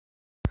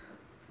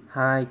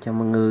Hi, chào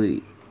mọi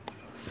người.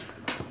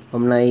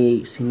 Hôm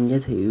nay xin giới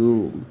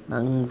thiệu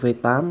bản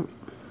V8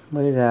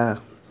 mới ra,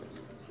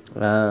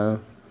 là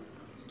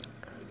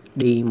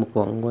đi một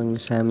vòng quanh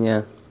Sam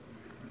nha.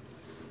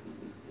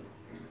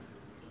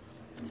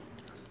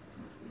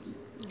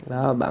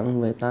 Đó,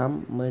 bản V8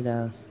 mới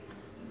ra,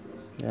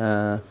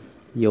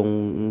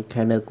 dùng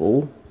Kernel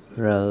cũ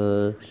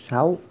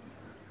R6,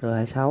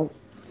 R26.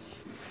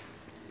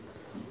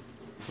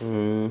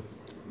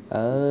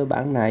 Ở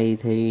bản này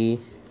thì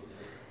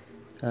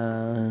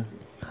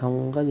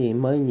không có gì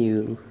mới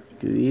nhiều,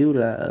 chủ yếu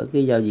là ở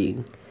cái giao diện.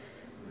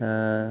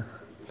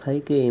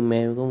 Thấy cái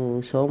email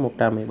có số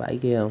 117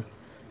 kia không?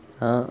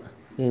 Đó,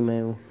 cái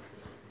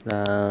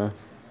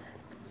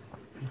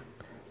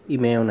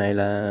email này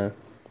là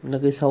nó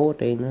cái số ở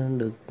trên nó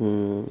được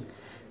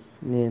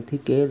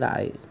thiết kế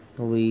lại,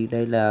 vì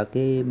đây là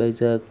cái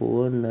base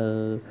của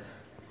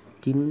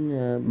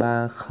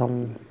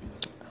N930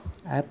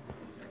 app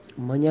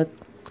mới nhất,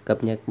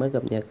 mới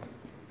cập nhật.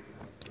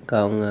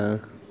 Còn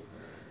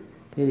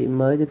cái điểm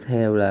mới tiếp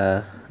theo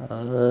là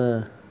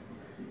ở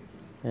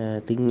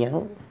tin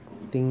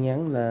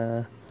nhắn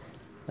là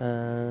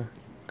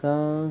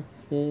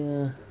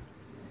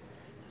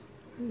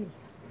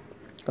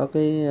có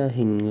cái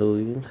hình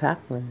người khác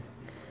này.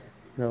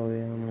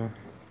 Rồi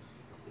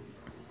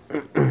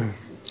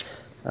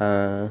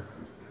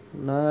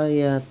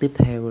nói tiếp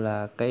theo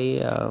là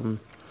cái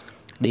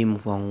đi một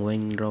vòng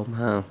quanh ROM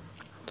ha,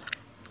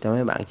 cho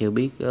mấy bạn chưa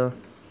biết.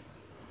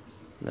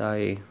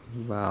 Đây,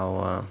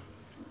 vào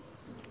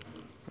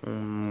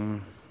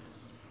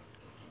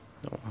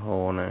đồng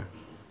hồ nè,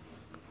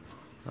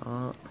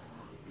 đó,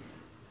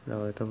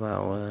 rồi tôi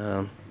vào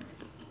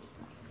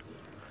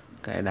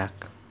cài đặt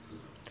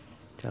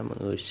cho mọi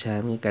người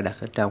xem cái cài đặt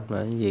ở trong là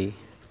cái gì.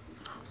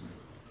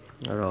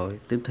 Rồi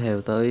tiếp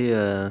theo tới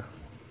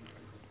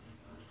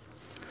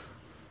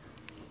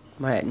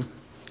máy ảnh,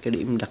 cái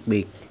điểm đặc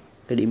biệt,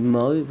 cái điểm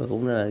mới và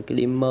cũng là cái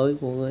điểm mới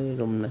của cái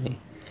ROM này.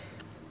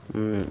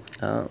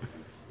 Đó,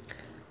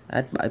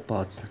 add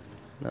byport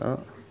đó.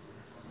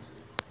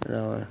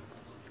 Rồi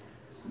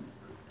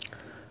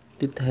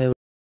tiếp theo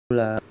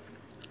là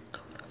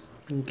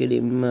cái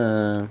điểm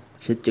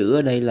sửa chữa.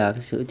 Ở đây là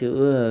cái sửa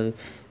chữa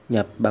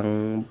nhập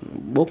bằng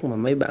bút mà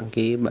mấy bạn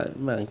kia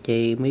bạn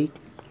chê miết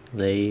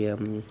thì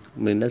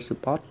mình đã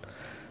support,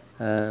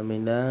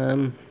 mình đã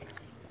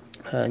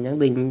nhắn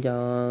tin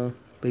cho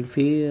bên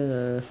phía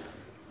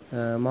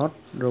mod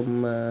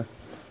room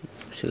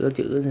sửa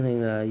chữa, cho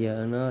nên là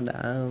giờ nó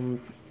đã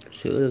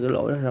sửa được cái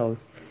lỗi đó rồi.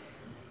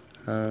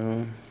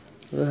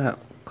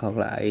 Còn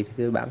lại thì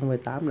cái bản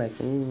V8 này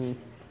cũng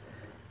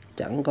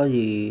chẳng có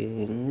gì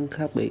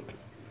khác biệt.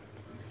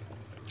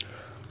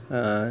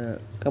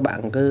 Các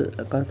bạn cứ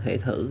có thể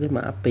thử cái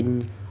mã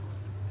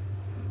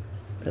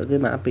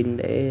pin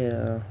để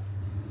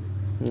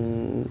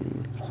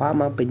khóa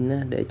mã pin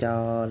á, để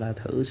cho là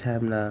thử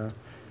xem là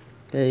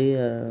cái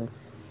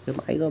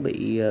máy có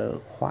bị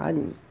khóa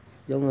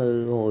giống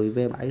như hồi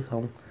V7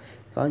 không.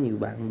 Có nhiều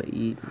bạn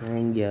bị,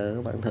 nên giờ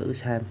các bạn thử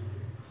xem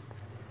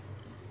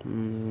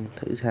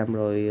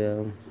rồi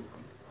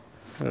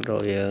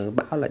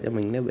báo lại cho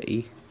mình nếu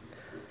bị.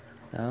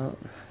 Đó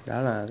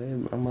là cái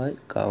bản mới.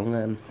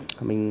 Còn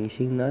mình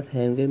xin nói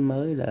thêm cái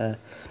mới là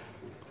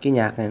cái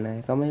nhạc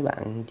này có mấy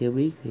bạn chưa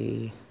biết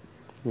thì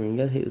mình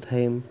giới thiệu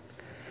thêm.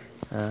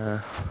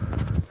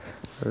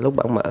 Lúc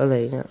bạn mở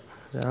lên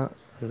đó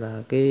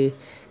là cái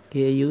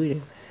ở dưới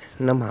này,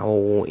 nó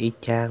màu y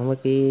chang với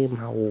cái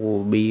màu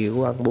bìa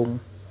của album.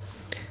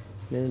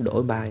 Nếu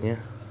đổi bài nha,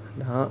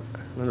 đó,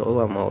 nó đổi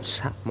vào màu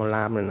sắc, màu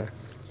lam này nè.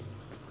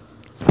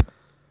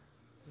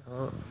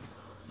 Đó.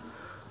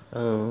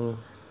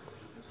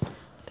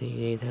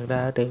 Thì thật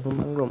ra trên cái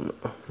bản ROM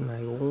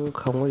này cũng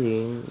không có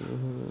gì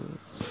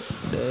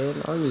để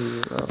nói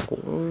gì, nó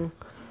cũng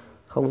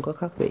không có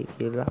khác biệt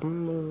gì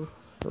lắm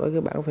với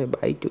cái bản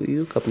V7, chủ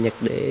yếu cập nhật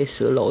để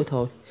sửa lỗi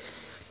thôi,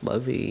 bởi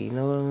vì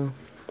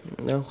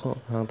nó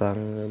hoàn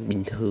toàn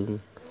bình thường.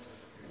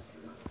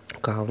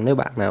 Còn nếu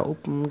bạn nào úp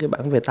cái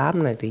bản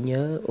V8 này thì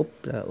nhớ úp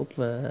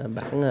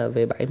bản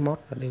V7 mod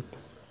là được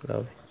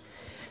rồi.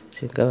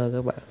 Xin cảm ơn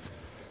các bạn.